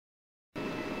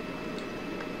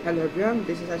Hello everyone,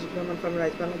 this is Ashik Rahman from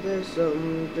Rise Bangladesh.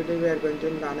 Today we are going to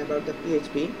learn about the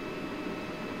PHP.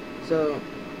 So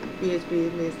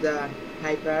PHP means the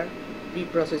hyper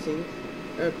preprocessors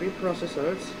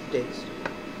text.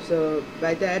 So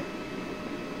by that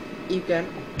you can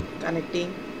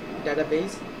connecting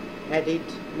database, edit,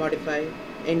 modify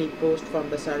any post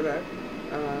from the server,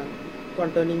 uh,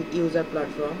 containing user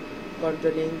platform,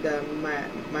 containing the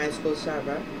MySQL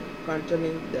server,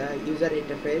 containing the user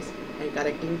interface, and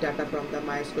collecting data from the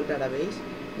MySQL database,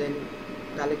 then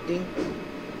collecting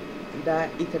the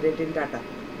iterating data.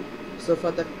 So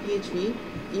for the PHP,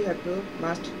 you have to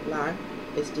must learn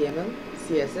HTML,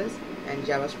 CSS, and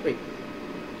JavaScript.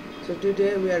 So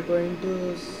today we are going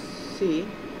to see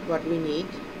what we need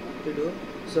to do.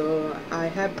 So I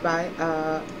have buy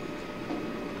a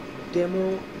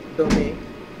demo domain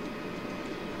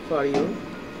for you.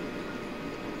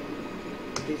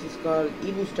 This is called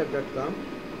ebooster.com.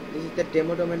 This is the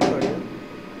demo domain for you.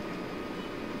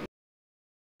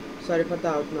 Sorry for the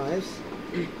out noise.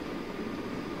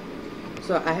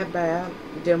 So I have buy a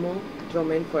demo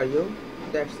domain for you.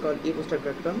 That's called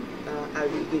ebooster.com. I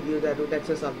will give you the root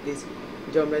access of this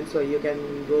domain, so you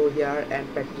can go here and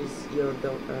practice your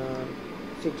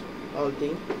fix all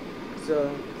things. So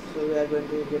we are going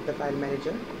to get the file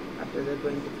manager. After that,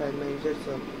 going to file manager,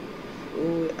 so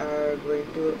we are going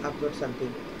to upload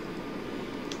something.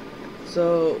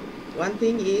 So one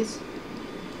thing is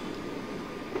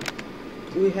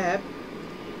we have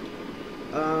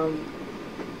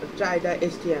try the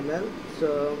HTML.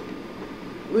 So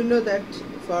we know that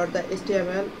for the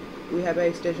HTML we have an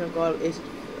extension called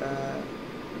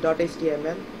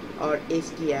 .html or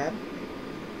html.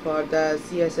 For the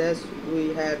CSS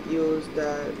we have used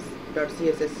the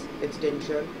 .css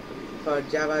extension. For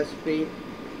JavaScript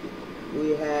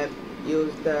we have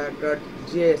used the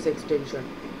 .js extension.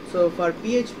 So for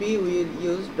PHP we will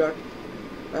use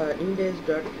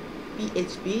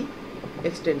index.php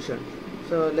extension.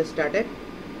 So let's start it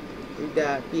with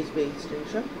the PHP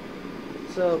extension.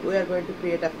 So we are going to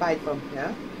create a file from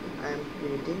here. I am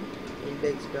creating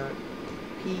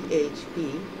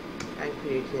index.php and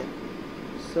create here.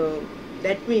 So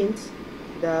that means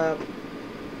I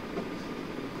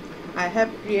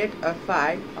have created a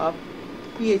file of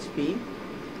PHP.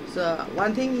 So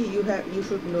one thing you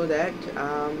should know that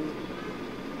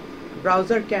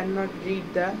browser cannot read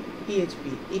the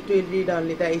PHP. It will read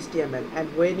only the HTML,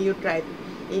 and when you type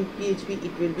in PHP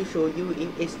it will be show you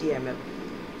in HTML.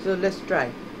 So let's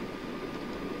try.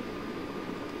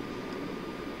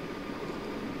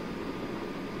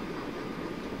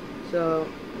 So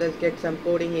let's get some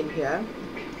coding in here.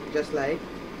 Just like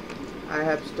I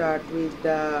have start with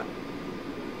the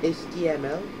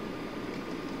HTML.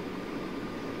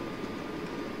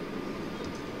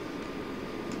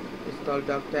 It's called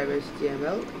doc-type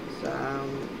HTML. So I'm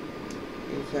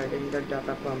inserting the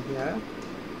data from here,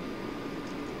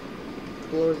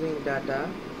 closing data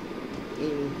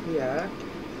in here,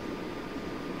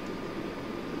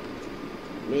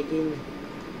 making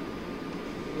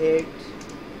head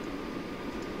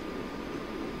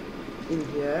in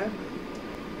here,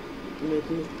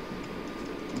 making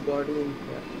body in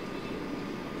here.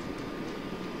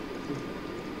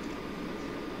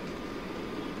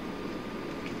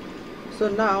 So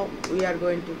now we are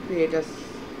going to create a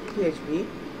PHP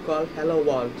called hello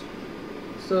world.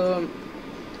 So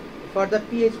for the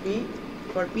PHP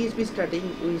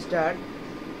starting, we start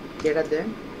greater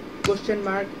than question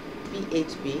mark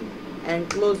PHP and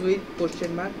close with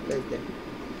question mark less than.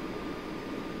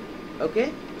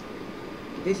 Okay,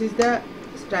 this is the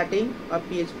starting of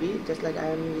PHP. Just like I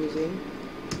am using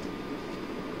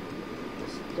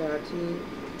starting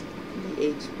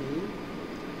PHP,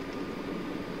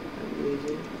 I'm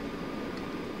using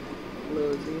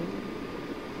closing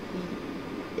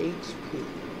PHP.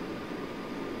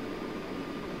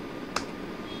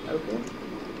 Okay,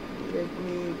 let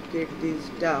me get this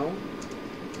down.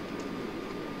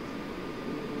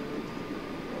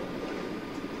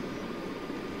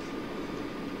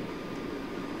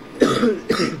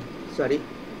 Sorry.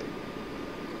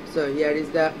 So here is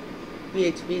the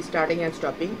PHP starting and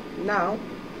stopping. Now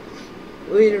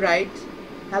we will write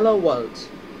hello world.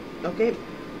 Okay,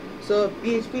 so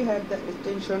PHP has the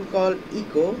extension called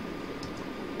echo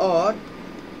or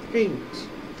print.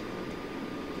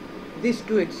 These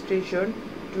two extensions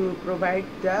to provide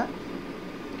the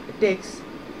text,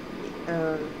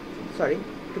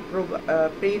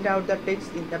 print out the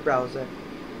text in the browser.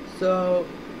 So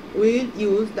we will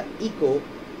use the echo.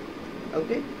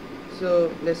 Okay,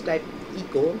 so let's type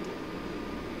echo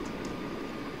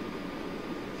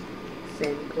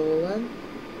semicolon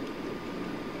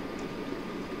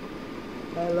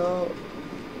hello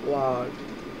world.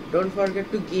 Don't forget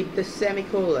to give the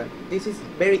semicolon. This is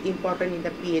very important in the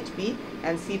PHP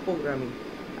and C programming.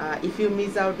 If you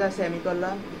miss out the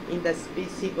semicolon in the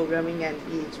C programming and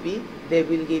PHP, they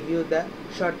will give you the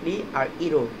shortly or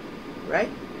error, right?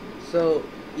 So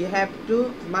you have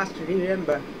to must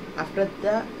remember, after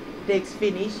the text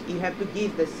finish you have to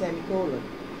give the semicolon.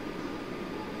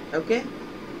 Okay,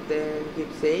 then hit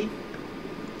save,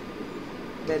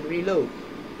 then reload.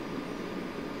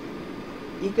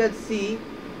 You can see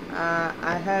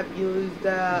I have used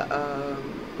the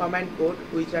command code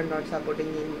which are not supporting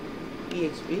in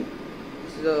PHP,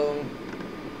 so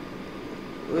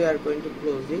we are going to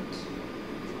close it.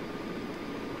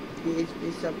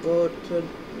 PHP supported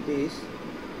this.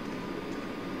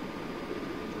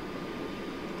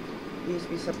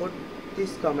 PHP support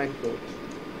this command code.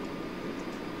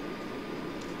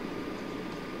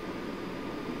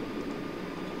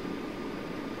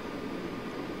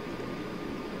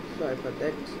 Sorry for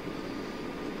that.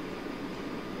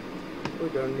 We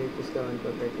don't need this command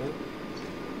code right now.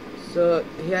 So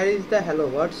here is the hello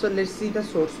world. So let's see the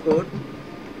source code.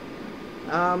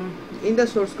 In the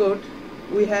source code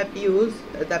we have used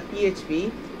the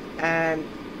PHP and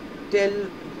tell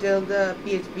the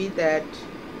PHP that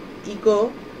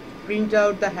echo print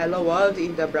out the hello world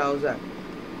in the browser.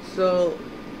 So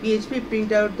PHP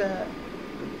print out the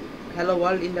hello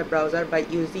world in the browser by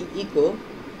using echo,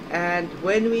 and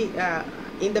when we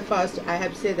in the first I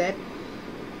have said that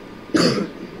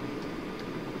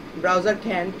browser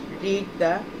can't read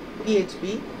the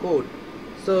PHP code.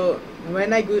 So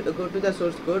when I go to the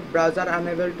source code, browser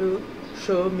unable to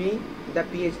show me the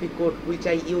PHP code which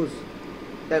I use,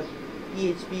 the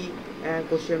PHP and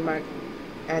question mark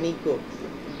and echo.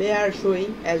 They are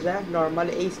showing as a normal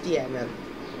HTML.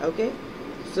 Okay,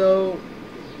 so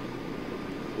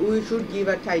we should give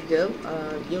a title.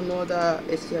 You know the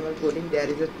HTML coding, there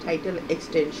is a title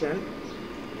extension.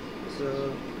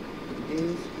 So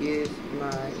this is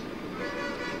my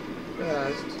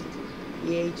first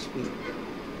PHP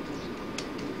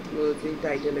closing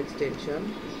title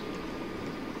extension.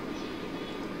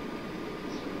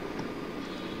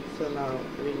 So now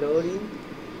reloading.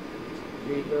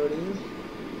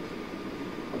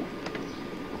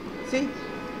 See,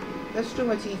 that's too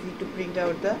much easy to print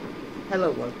out the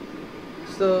hello world.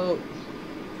 So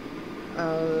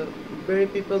very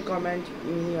people comment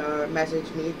me or message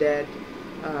me that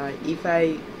if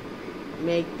I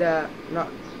make the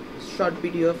short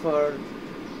video for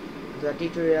the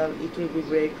tutorial, it will be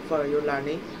great for your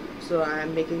learning. So I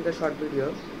am making the short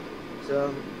video.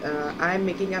 So I am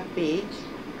making a page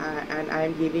and I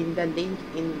am giving the link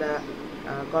in the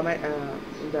comment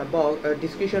in the box,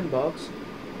 description box.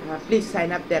 Please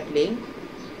sign up that link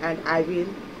and I will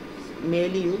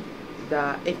mail you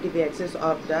the FTP access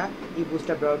of the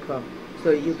ebooster.com, so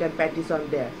you can practice on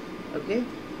there. Okay,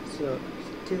 so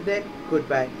till then,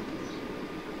 goodbye.